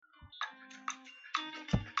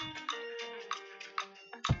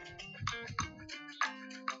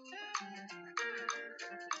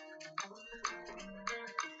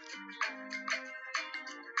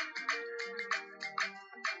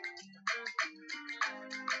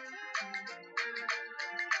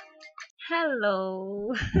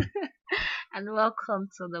Hello and welcome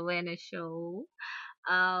to the Awareness Show.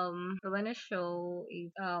 The Awareness Show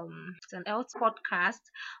is it's an health podcast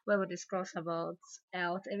where we discuss about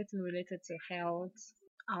health, everything related to health,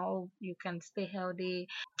 how you can stay healthy.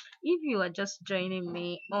 If you are just joining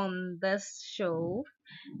me on this show,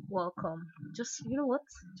 welcome. Just you know what?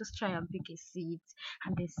 Just try and pick a seat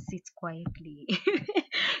and then sit quietly.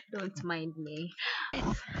 Don't mind me.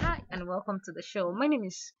 Hi and welcome to the show. My name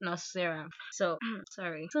is Nasira. So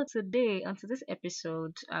sorry. So today on today's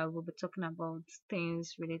episode, I will be talking about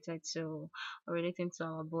things relating to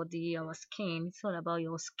our body, our skin. It's all about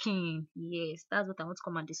your skin. Yes, that's what I want to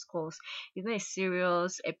come and discuss. It's not a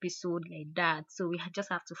serious episode like that. So we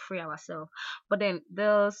just have to free ourselves. But then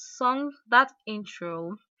the song that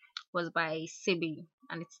intro was by Sibi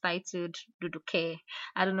and it's titled Duduke.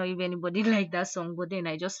 I don't know if anybody like that song, but then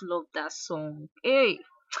I just love that song. Hey,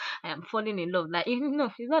 I am falling in love. Like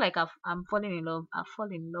it's not like I'm falling in love. I've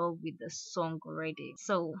fallen in love with the song already.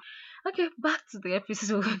 So, okay, back to the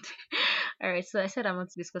episode. All right. So I said I want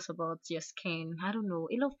to discuss about your skin. I don't know.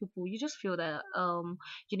 A lot of people you just feel that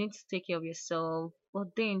you need to take care of yourself, but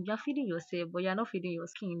then you're feeding yourself, but you're not feeding your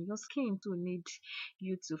skin. Your skin too need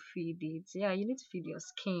you to feed it. Yeah, you need to feed your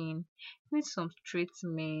skin. You need some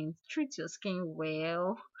treatment. Treat your skin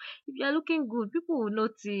well. If you're looking good, people will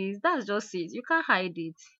notice. That's just it. You can't hide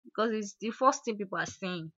it because it's the first thing people are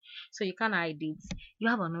saying. So you can't hide it. You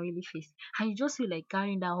have an oily face and you just feel like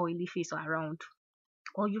carrying that oily face around.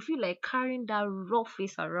 Or you feel like carrying that raw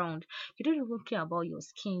face around. You don't even care about your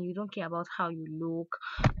skin. You don't care about how you look.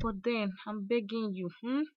 But then I'm begging you,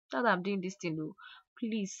 that I'm doing this thing though.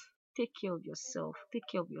 Please take care of yourself. Take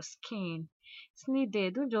care of your skin. It's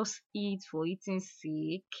needed. Don't just eat for eating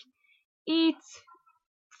sake. Eat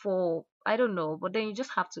for I don't know, but then you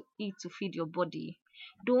just have to eat to feed your body.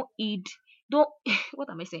 Don't eat, don't what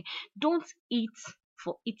am I saying? Don't eat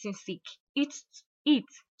for eating sake. Eat eat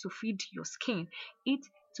to feed your skin. Eat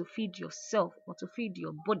to feed yourself or to feed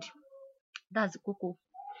your body. That's the cocoa.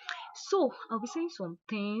 So I'll be saying some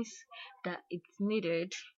things that it's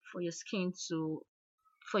needed for your skin to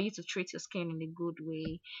for you to treat your skin in a good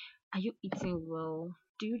way. Are you eating well?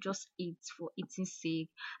 Do you just eat for eating sake?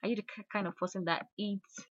 Are you the kind of person that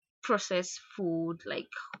eats processed food, like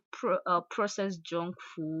processed junk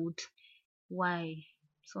food? Why?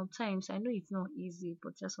 Sometimes I know it's not easy,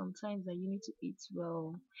 but there's sometimes that you need to eat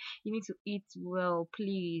well. You need to eat well,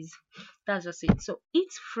 please. That's just it. So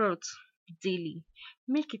eat fruit daily.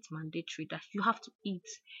 Make it mandatory that you have to eat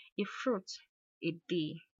a fruit a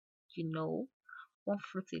day. You know, one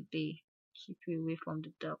fruit a day. Keep you away from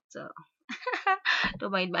the doctor.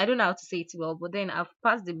 Don't mind me. I don't know how to say it well, but then I've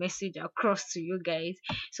passed the message across to you guys.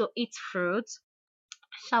 So eat fruit,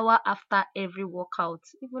 shower after every workout,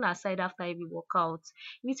 even aside after every workout.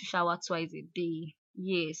 You need to shower twice a day.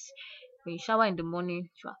 Yes. When you shower in the morning,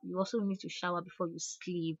 you also need to shower before you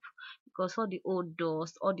sleep because all the old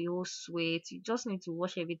dust, all the old sweat, you just need to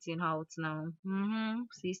wash everything out now.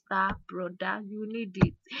 Sister, brother, you need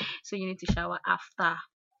it. So you need to shower after.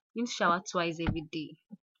 You need to shower twice every day.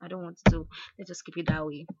 I don't want to. Let's just keep it that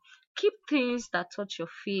way. Keep things that touch your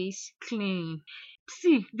face clean.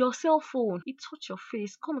 See, your cell phone, it touch your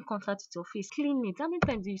face, come in contact with your face, clean it. How many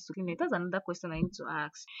times do you used to clean it? That's another question I need to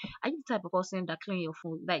ask. Are you the type of person that clean your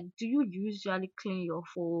phone? Like, do you usually clean your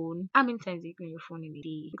phone? How many times do you clean your phone in a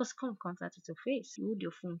day? Because come in contact with your face. You hold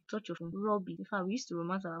your phone, touch your phone, rub it. In fact, we used to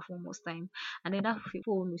romance our phone most time, and then that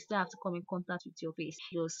phone will still have to come in contact with your face,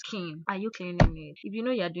 your skin. Are you cleaning it? If you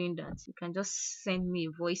know you're doing that, you can just send me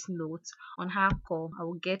a voice note on her call. I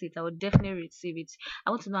will get it. I will definitely receive it.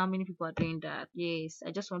 I want to know how many people are doing that. Yes,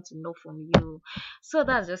 I just want to know from you. So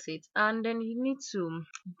that's just it. And then you need to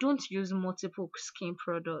don't use multiple skin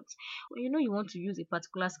products. When you know you want to use a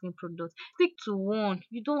particular skin product, stick to one.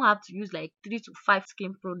 You don't have to use like 3 to 5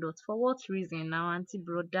 skin products. For what reason now, auntie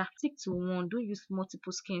brother? Stick to one. Don't use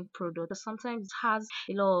multiple skin products. Because sometimes it has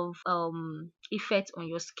a lot of effect on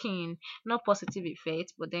your skin. Not positive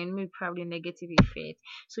effect, but then maybe probably negative effect.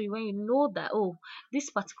 So when you know that, oh,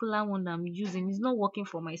 this particular one that I'm using is not working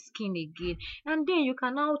for my skin again, and then you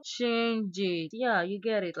can now change it. Yeah, you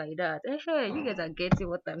get it like that. You guys are getting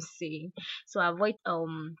what I'm saying. So avoid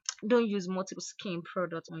don't use multiple skin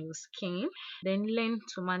products on your skin. Then learn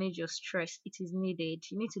to manage your stress. It is needed.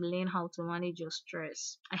 You need to learn how to manage your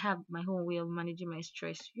stress. I have my own way of managing my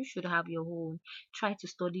stress. You should have your own. Try to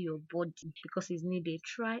study your body because it's needed.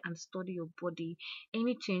 Try and study your body.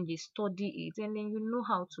 Any changes, study it, and then you know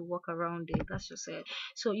how to work around it. That's just it.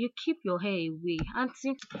 So you keep your hair away.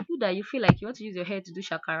 Auntie, you that you feel like you want to use your hair to do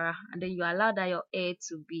shakara, and then you allow that your hair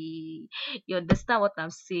to be, you understand what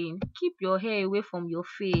I'm saying? Keep your hair away from your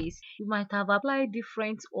face. face, you might have applied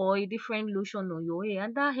different oil, different lotion on your hair,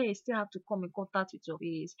 and that hair still have to come in contact with your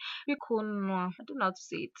face. Biko no, I don't know how to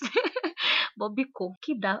say it. But Biko,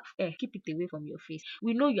 keep that hair, keep it away from your face.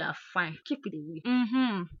 We know you are fine. Keep it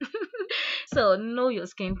away. So know your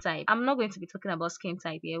skin type. I'm not going to be talking about skin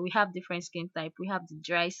type here. We have different skin type. We have the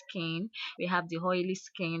dry skin, we have the oily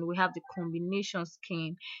skin, we have the combination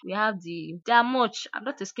skin, we have there are much. I'm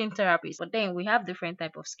not a skin therapist, but then we have different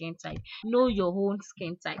type of skin type. Know your own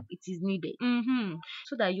skin type. It is needed.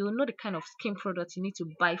 So that you know the kind of skin product you need to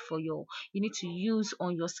buy for you need to use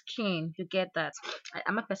on your skin. You get that?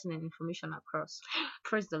 I'm a person in information across.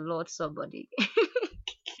 Praise the Lord, somebody.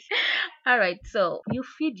 All right, so you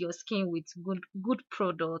feed your skin with good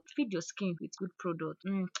product. Feed your skin with good product.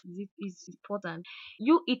 It's important.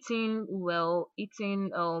 You eating well,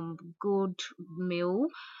 eating good meal.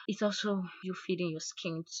 It's also you feeding your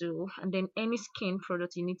skin too. And then any skin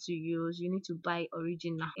product you need to use, you need to buy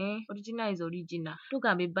original. Original is original. Don't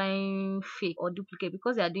gonna be buying fake or duplicate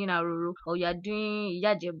because you are doing aroro or you are doing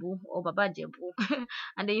yajebu or baba jebu,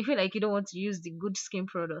 and then you feel like you don't want to use the good skin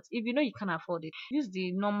product. If you know you can afford it, use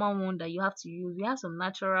the normal one that you have to use. We have some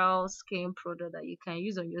natural skin product that you can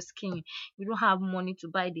use on your skin. You don't have money to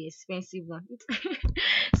buy the expensive one.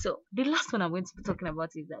 So the last one I'm going to be talking about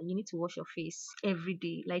is that you need to wash your face every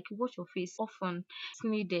day. Like wash your face often. It's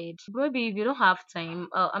needed. Maybe if you don't have time,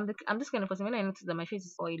 I'm this kind of person. When I notice that my face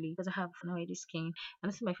is oily because I have an oily skin,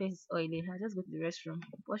 and I see my face is oily, I just go to the restroom,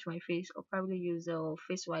 wash my face, or probably use a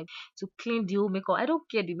face wipe to clean the whole makeup. I don't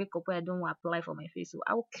care the makeup I don't apply for my face, so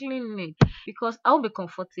I will clean it because I'll be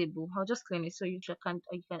comfortable. I'll just clean it. So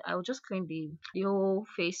I'll just clean the whole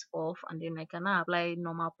face off, and then I can now apply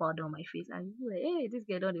normal powder on my face. And you like, hey, this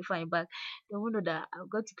girl don't define back. They won't know that I've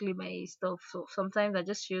got to clean my stuff. So sometimes I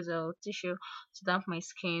just use a tissue to damp my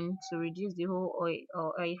skin to reduce the whole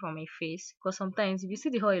oil from my face. Because sometimes if you see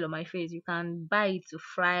the oil on my face, you can buy it to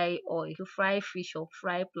fry oil, to fry fish or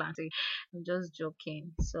fry plantain. I'm just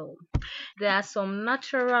joking. So there are some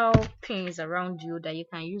natural things around you that you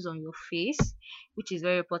can use on your face, which is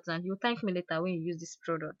very important. You'll thank me later when you use this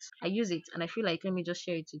product. I use it and I feel like let me just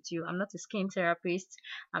share it with you. I'm not a skin therapist,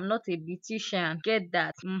 I'm not a beautician. Get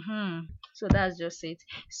that? So that's just it.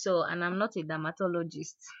 So, and I'm not a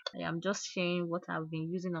dermatologist. I am just sharing what I've been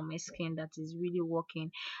using on my skin that is really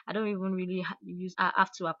working. I don't even really I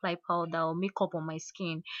have to apply powder or makeup on my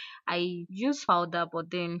skin. I use powder,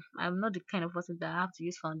 but then I'm not the kind of person that I have to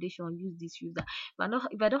use foundation, use this, use that. But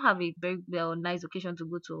if I don't have a very well nice occasion to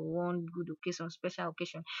go to, one good occasion, special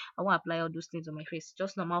occasion, I won't apply all those things on my face.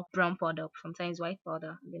 Just normal brown powder, sometimes white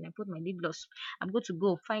powder, and then I put my lip gloss. I'm good to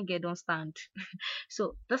go. Fine girl, don't stand.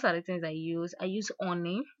 So those are the things I use. I use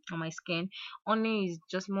honey on my skin. Honey is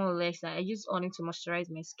just more or less I use honey to moisturize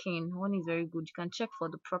my skin. Honey is very good. You can check for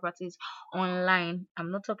the properties online.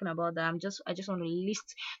 I'm not talking about that. I just want to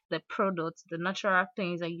list the products, the natural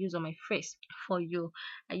things I use on my face for you.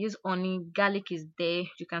 I use honey. Garlic is there.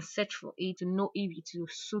 You can search for it to know if it will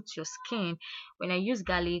suit your skin. When I use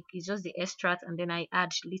garlic, it's just the extract, and then I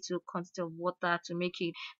add little quantity of water to make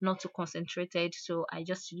it not too concentrated. So I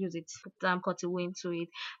just use it, put some cotton wool into it,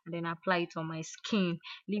 and then apply it on my skin.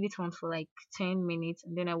 Leave it on for like 10 minutes,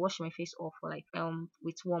 and then I wash my face off for like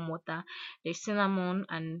with warm water. There's cinnamon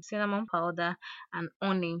powder and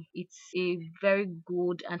honey. It's a very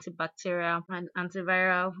good antibacterial and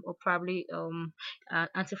antiviral, or probably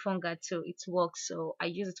antifungal too. It works. So I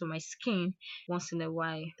use it on my skin once in a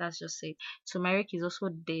while. That's just it. Turmeric is also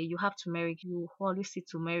there. You have turmeric. You always see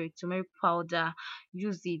turmeric powder.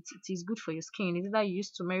 Use it. It is good for your skin. It's either you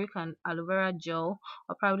use turmeric and aloe vera gel,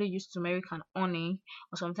 or probably use turmeric and honey,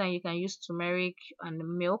 or sometimes you can use turmeric and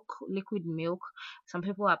milk, liquid milk. Some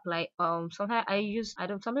people apply sometimes I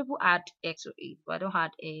don't some people add egg to it, but I don't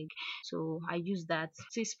add egg. So I use that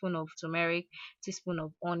teaspoon of turmeric, teaspoon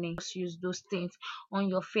of honey. Just use those things on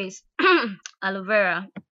your face. aloe vera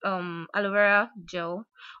aloe vera gel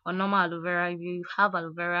or normal aloe vera. If you have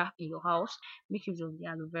aloe vera in your house, make use of the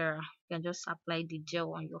aloe vera. You can just apply the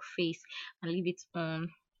gel on your face and leave it on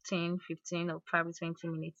 10, 15, or probably 20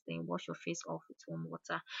 minutes. Then wash your face off with warm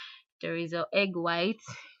water. There is a egg white.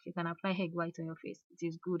 You can apply egg white on your face. It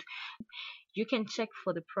is good. You can check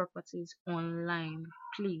for the properties online,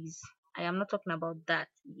 please. I am not talking about that.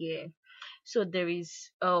 Yeah. So there is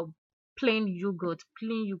plain yogurt.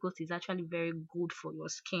 Plain yogurt is actually very good for your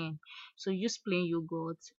skin. So use plain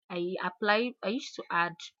yogurt. I used to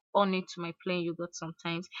add honey to my plain yogurt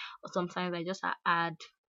sometimes, or sometimes I just add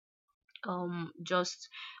just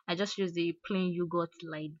I just use the plain yogurt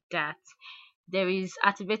like that. There is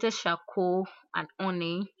activated charcoal and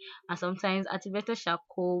honey, and sometimes activated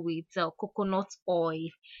charcoal with coconut oil.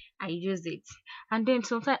 I use it, and then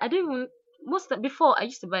sometimes I don't even before I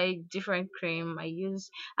used to buy different cream. I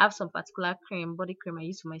have some particular cream, body cream I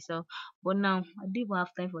use for myself, but now I don't even have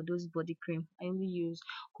time for those body cream. I only use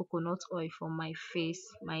coconut oil for my face,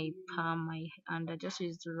 my palm, my and I just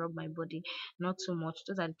use it to rub my body. Not too much.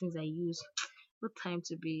 Those are the things I use. No time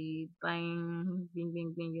to be buying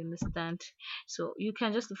bing, you understand? So you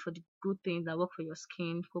can just look for the good things that work for your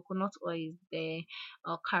skin. Coconut oil is there,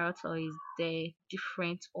 carrot oil is there,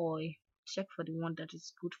 different oil. Check for the one that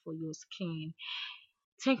is good for your skin.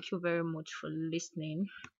 Thank you very much for listening.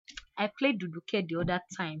 I played Duduke the other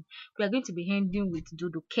time. We are going to be ending with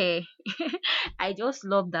Duduke. I just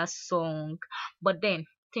love that song. But then,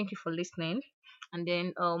 thank you for listening. And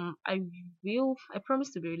then I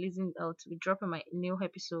promise to be to be dropping my new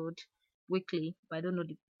episode weekly, but I don't know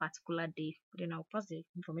the particular day. But then I'll pass the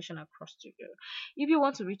information across to you. If you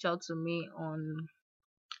want to reach out to me on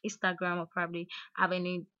Instagram or probably have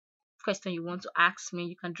any question you want to ask me,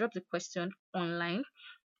 you can drop the question online.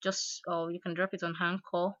 Just you can drop it on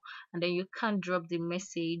Anchor, and then you can drop the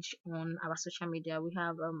message on our social media. We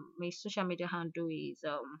have my social media handle is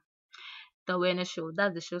the awareness show.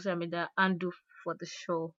 That's the social media handle for the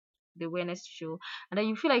show, the awareness show. And then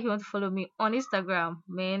you feel like you want to follow me on Instagram,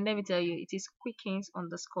 man, let me tell you, it is quickins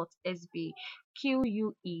underscore SB,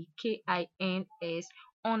 QUEKINS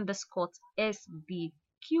underscore SB.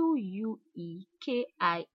 QUEKINS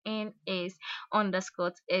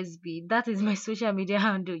underscore SB. That is my social media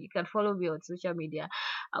handle. You can follow me on social media.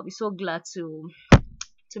 I'll be so glad to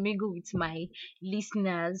mingle with my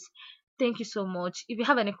listeners. Thank you so much. If you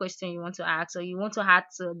have any question you want to ask or you want to add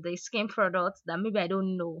to the skin product that maybe I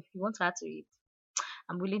don't know, you want to add to it,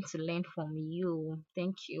 I'm willing to learn from you.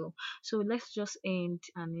 Thank you. So let's just end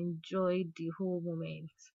and enjoy the whole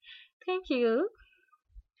moment. Thank you.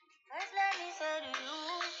 First, let me say to you,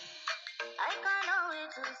 I cannot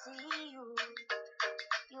wait to see you.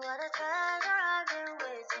 You are the treasure I've been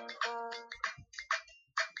waiting for.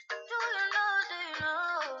 Do you know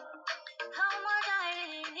how much I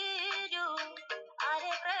really need you? I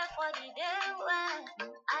dey pray for the day when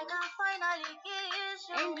I can finally kiss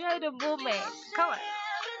you. Enjoy the moment. Come on.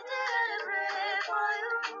 Every day I pray for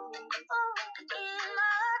you. Oh, in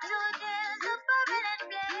my heart there's a permanent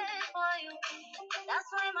place for you. That's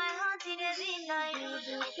why my heart is in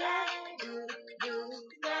you.